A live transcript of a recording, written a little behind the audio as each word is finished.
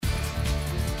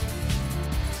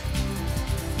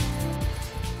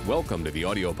Welcome to the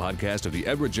audio podcast of the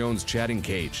Edward Jones Chatting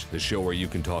Cage, the show where you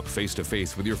can talk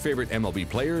face-to-face with your favorite MLB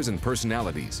players and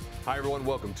personalities. Hi, everyone.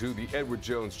 Welcome to the Edward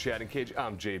Jones Chatting Cage.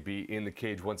 I'm JB in the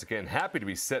cage once again. Happy to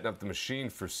be setting up the machine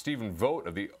for Stephen Vogt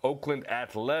of the Oakland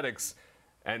Athletics.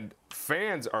 And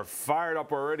fans are fired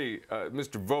up already.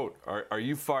 Mr. Vogt, are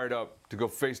you fired up to go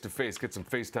face-to-face, get some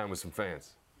FaceTime with some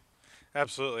fans?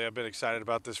 Absolutely. I've been excited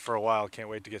about this for a while. Can't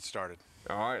wait to get started.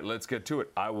 All right, let's get to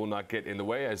it. I will not get in the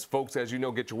way. As folks, as you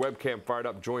know, get your webcam fired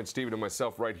up. Join Stephen and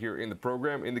myself right here in the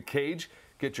program, in the cage.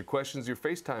 Get your questions, your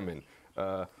FaceTime in.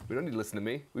 We don't need to listen to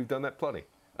me. We've done that plenty.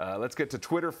 Let's get to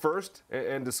Twitter first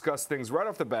and discuss things right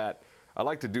off the bat. I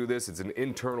like to do this. It's an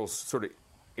internal sort of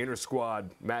inter-squad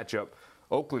matchup.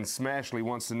 Oakland Smashley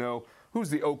wants to know,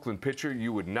 who's the Oakland pitcher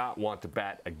you would not want to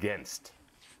bat against?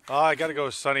 I got to go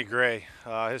with Sonny Gray.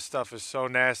 His stuff is so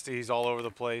nasty. He's all over the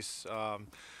place.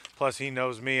 Plus, he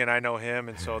knows me and I know him,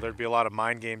 and so there'd be a lot of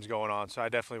mind games going on. So I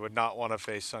definitely would not want to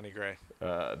face Sonny Gray.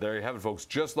 There you have it, folks.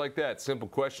 Just like that. Simple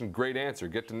question, great answer.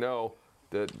 Get to know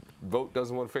that Vogt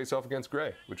doesn't want to face off against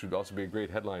Gray, which would also be a great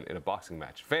headline in a boxing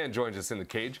match. Fan joins us in the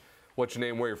cage. What's your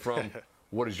name, where you're from?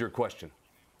 What is your question?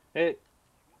 Hey,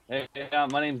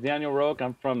 my name's Daniel Roque.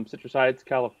 I'm from Citrus Heights,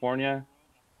 California.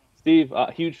 Steve,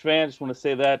 huge fan. Just want to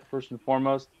say that first and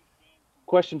foremost.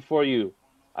 Question for you.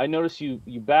 I notice you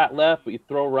bat left, but you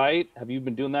throw right. Have you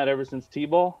been doing that ever since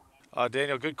T-ball?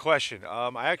 Daniel, good question.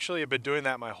 I actually have been doing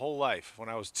that my whole life. When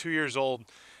I was 2 years old,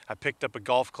 I picked up a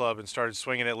golf club and started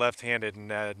swinging it left-handed and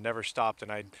never stopped.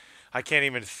 And I can't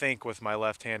even think with my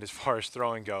left hand as far as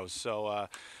throwing goes. So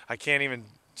I can't even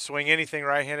swing anything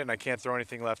right-handed, and I can't throw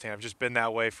anything left-handed. I've just been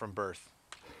that way from birth.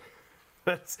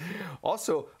 That's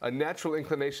also a natural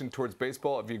inclination towards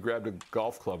baseball if you grabbed a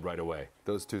golf club right away.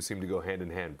 Those two seem to go hand in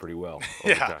hand pretty well all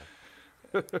the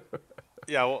time.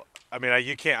 Yeah, well, I mean,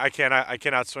 I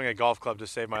cannot swing a golf club to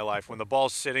save my life. When the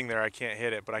ball's sitting there, I can't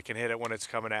hit it, but I can hit it when it's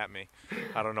coming at me.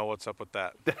 I don't know what's up with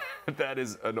that. That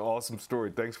is an awesome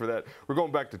story. Thanks for that. We're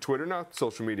going back to Twitter now.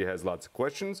 Social media has lots of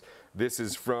questions. This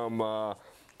is from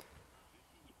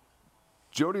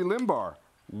Jody Limbar.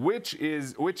 Which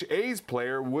A's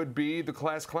player would be the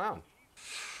class clown?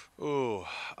 Ooh,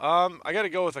 I got to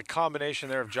go with a combination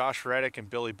there of Josh Reddick and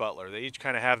Billy Butler. They each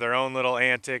kind of have their own little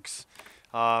antics.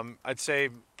 I'd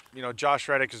say, Josh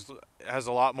Reddick has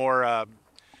a lot more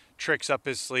tricks up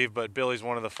his sleeve, but Billy's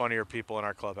one of the funnier people in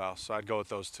our clubhouse, so I'd go with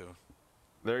those two.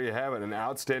 There you have it, an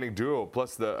outstanding duo,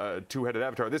 plus the two-headed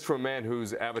avatar. This from a man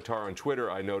whose avatar on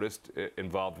Twitter, I noticed,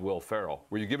 involved Will Ferrell.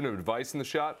 Were you giving him advice in the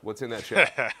shot? What's in that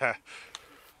shot?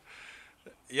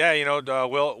 Yeah,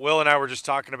 Will and I were just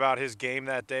talking about his game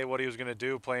that day, what he was going to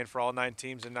do, playing for all 9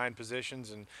 teams in 9 positions,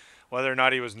 and whether or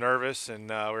not he was nervous. And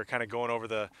we were kind of going over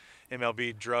the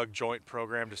MLB drug joint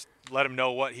program to let him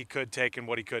know what he could take and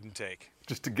what he couldn't take.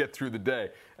 Just to get through the day.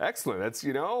 Excellent. That's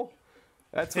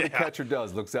what a catcher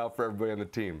does, looks out for everybody on the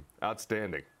team.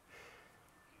 Outstanding.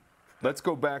 Let's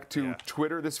go back to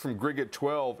Twitter. This is from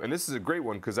Grigget12, and this is a great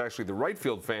one because actually the right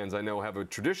field fans I know have a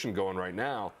tradition going right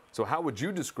now. So how would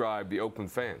you describe the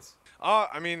Oakland fans?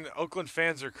 Oakland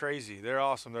fans are crazy. They're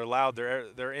awesome. They're loud.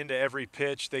 They're into every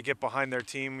pitch. They get behind their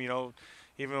team. Even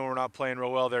when we're not playing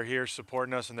real well, they're here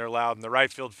supporting us, and they're loud. And the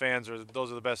right field fans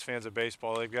those are the best fans of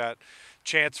baseball. They've got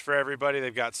chants for everybody.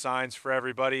 They've got signs for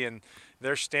everybody, and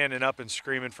they're standing up and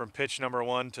screaming from pitch number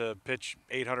 1 to pitch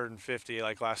 850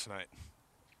 like last night.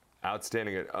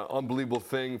 Outstanding. An unbelievable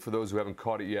thing for those who haven't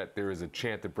caught it yet. There is a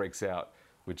chant that breaks out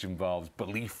which involves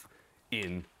belief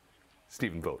in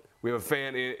Stephen Vogt. We have a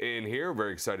fan in here.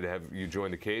 Very excited to have you join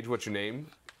the cage. What's your name,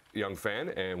 young fan,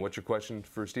 and what's your question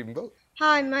for Stephen Vogt?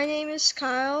 Hi, my name is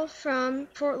Kyle from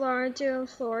Fort Lauderdale,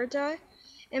 Florida.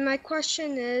 And my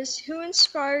question is, who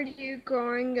inspired you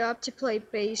growing up to play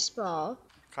baseball?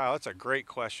 Kyle, that's a great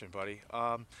question, buddy.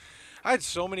 I had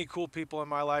so many cool people in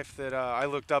my life that I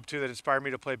looked up to that inspired me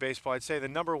to play baseball. I'd say the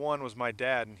number one was my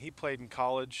dad, and he played in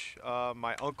college.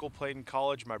 My uncle played in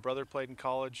college. My brother played in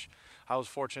college. I was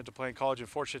fortunate to play in college and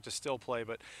fortunate to still play.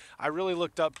 But I really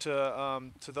looked up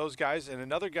to those guys. And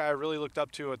another guy I really looked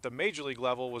up to at the major league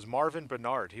level was Marvin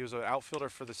Bernard. He was an outfielder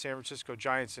for the San Francisco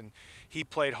Giants, and he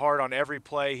played hard on every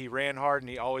play. He ran hard, and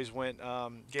he always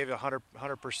gave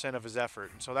 100% of his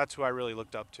effort. And so that's who I really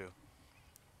looked up to.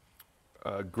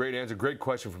 Great answer. Great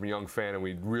question from a young fan, and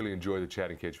we really enjoy the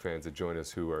Chatting Cage fans that join us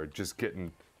who are just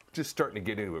starting to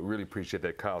get into it. Really appreciate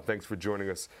that, Kyle. Thanks for joining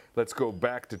us. Let's go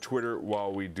back to Twitter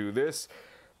while we do this.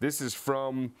 This is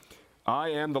from I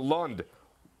Am the Lund.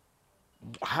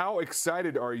 How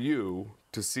excited are you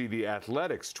to see the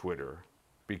Athletics Twitter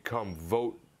become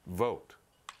Vogt?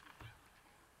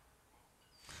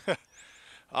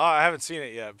 I haven't seen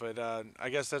it yet, but I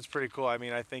guess that's pretty cool. I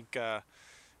mean, I think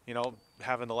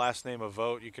having the last name of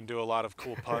Vogt, you can do a lot of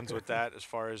cool puns with that as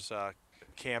far as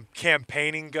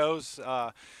campaigning goes.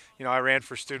 I ran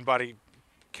for student body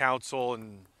council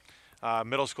in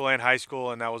middle school and high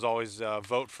school, and that was always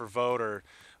vote for Vogt or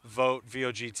vote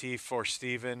VOGT for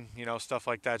Stephen, stuff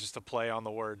like that, just to play on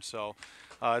the word. So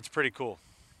it's pretty cool.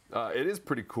 It is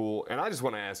pretty cool, and I just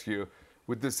want to ask you,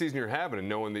 with this season you're having and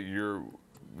knowing that you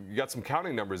got some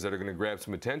counting numbers that are going to grab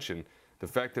some attention, the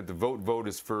fact that the vote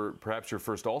is for perhaps your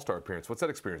first All-Star appearance, what's that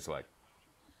experience like?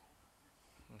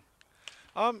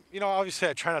 Obviously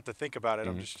I try not to think about it.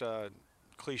 I'm just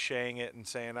clicheing it and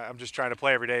saying I'm just trying to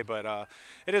play every day, but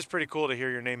it is pretty cool to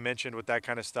hear your name mentioned with that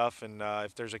kind of stuff. And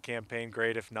if there's a campaign,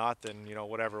 great. If not, then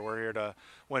whatever. We're here to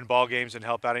win ball games and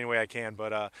help out any way I can.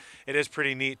 But it is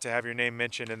pretty neat to have your name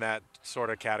mentioned in that sort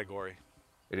of category.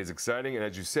 It is exciting, and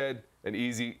as you said, and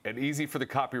easy for the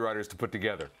copywriters to put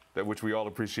together, which we all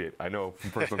appreciate. I know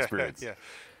from personal experience. Yeah.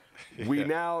 We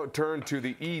now turn to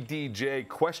the EDJ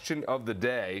question of the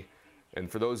day. And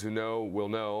for those who know, will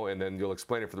know, and then you'll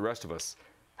explain it for the rest of us.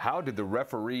 How did the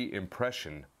referee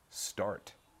impression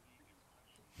start?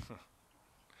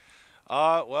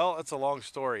 Well, it's a long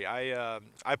story. I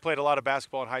played a lot of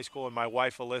basketball in high school, and my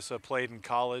wife, Alyssa, played in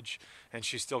college, and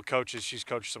she still coaches. She's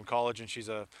coached some college, and she's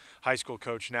a high school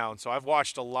coach now. And so I've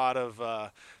watched a lot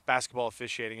of basketball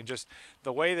officiating, and just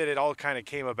the way that it all kind of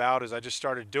came about is I just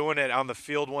started doing it on the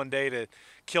field one day to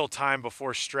kill time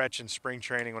before stretch and spring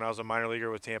training when I was a minor leaguer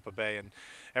with Tampa Bay. And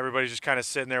everybody's just kind of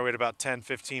sitting there. We had about 10,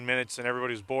 15 minutes, and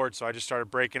everybody was bored, so I just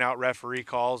started breaking out referee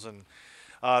calls, and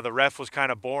the ref was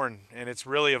kind of born, and it's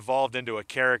really evolved into a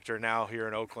character now here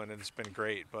in Oakland, and it's been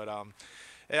great. But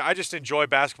I just enjoy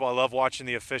basketball. I love watching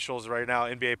the officials right now,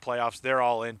 NBA playoffs. They're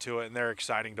all into it, and they're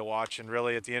exciting to watch. And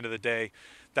really, at the end of the day,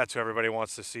 that's who everybody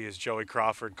wants to see is Joey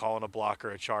Crawford calling a block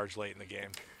or a charge late in the game.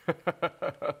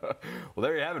 Well,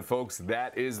 there you have it, folks.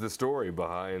 That is the story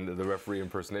behind the referee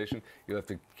impersonation. You'll have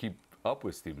to keep up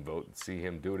with Stephen Vogt and see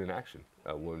him do it in action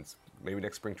once, maybe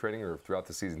next spring training or throughout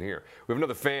the season here. We have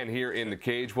another fan here in the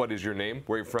cage. What is your name?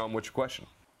 Where are you from? What's your question?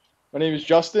 My name is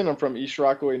Justin. I'm from East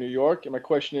Rockaway, New York. And my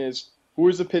question is, who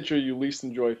is the pitcher you least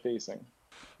enjoy facing?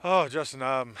 Oh, Justin,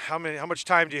 how much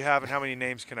time do you have, and how many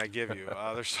names can I give you?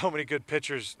 There's so many good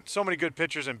pitchers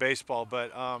in baseball,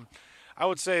 but I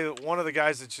would say that one of the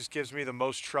guys that just gives me the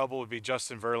most trouble would be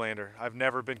Justin Verlander. I've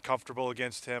never been comfortable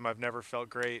against him. I've never felt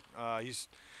great.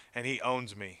 And he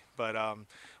owns me. But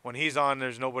when he's on,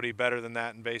 there's nobody better than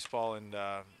that in baseball, and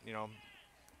I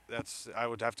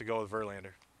would have to go with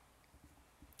Verlander.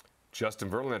 Justin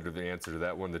Verlander, the answer to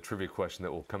that one, the trivia question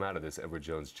that will come out of this Edward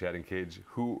Jones chatting cage.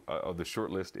 Who of the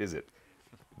short list is it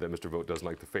that Mr. Vogt doesn't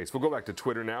like to face? We'll go back to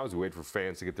Twitter now as we wait for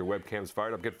fans to get their webcams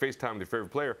fired up. Get FaceTime with your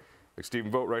favorite player, like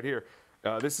Stephen Vogt right here.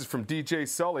 This is from DJ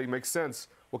Sully. Makes sense.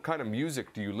 What kind of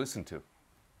music do you listen to?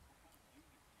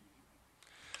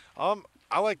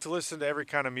 I like to listen to every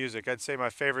kind of music. I'd say my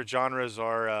favorite genres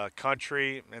are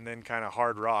country and then kind of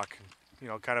hard rock.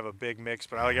 Kind of a big mix,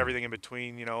 but I like everything in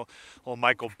between. Little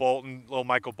Michael Bolton,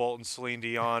 Celine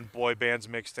Dion, boy bands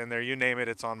mixed in there. You name it,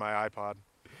 it's on my iPod.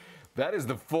 That is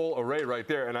the full array right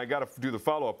there, and I got to do the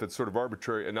follow-up that's sort of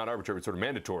arbitrary, not arbitrary, but sort of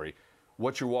mandatory.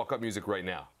 What's your walk-up music right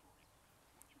now?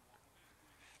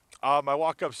 My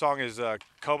walk-up song is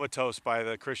Comatose by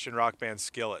the Christian rock band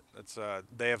Skillet.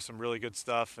 They have some really good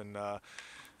stuff, and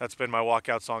that's been my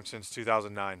walkout song since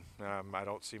 2009. I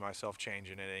don't see myself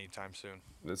changing it anytime soon.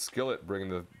 The Skillet bringing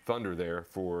the thunder there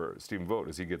for Stephen Vogt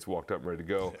as he gets walked up and ready to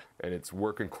go, and it's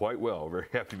working quite well. Very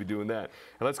happy to be doing that.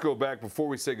 And let's go back before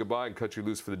we say goodbye and cut you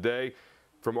loose for the day.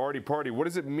 From Artie Party, what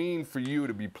does it mean for you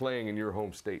to be playing in your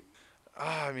home state?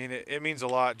 I mean, it means a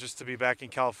lot just to be back in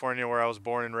California where I was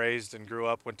born and raised and grew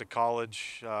up, went to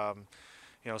college,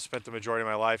 spent the majority of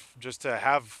my life. Just to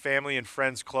have family and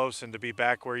friends close and to be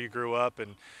back where you grew up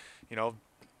and,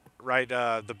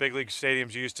 the big league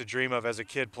stadiums you used to dream of as a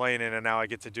kid playing in, and now I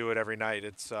get to do it every night.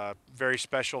 It's very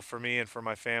special for me and for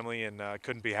my family, and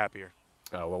couldn't be happier.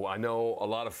 Well, I know a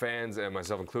lot of fans, and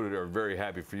myself included, are very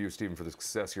happy for you, Stephen, for the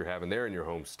success you're having there in your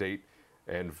home state.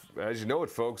 And as you know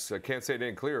it, folks, I can't say it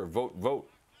any clearer. Vote, vote.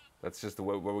 That's just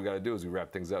what we got to do as we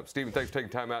wrap things up. Stephen, thanks for taking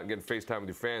time out and getting FaceTime with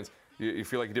your fans. You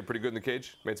feel like you did pretty good in the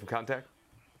cage? Made some contact?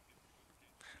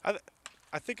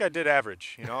 I think I did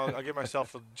average. I'll give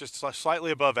myself just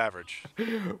slightly above average.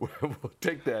 We'll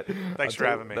take that. Thanks for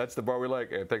having me. That's the bar we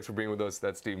like. And thanks for being with us.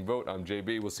 That's Stephen Vogt. I'm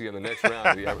JB. We'll see you on the next round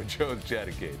of the Edward Jones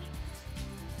Chatting Cage.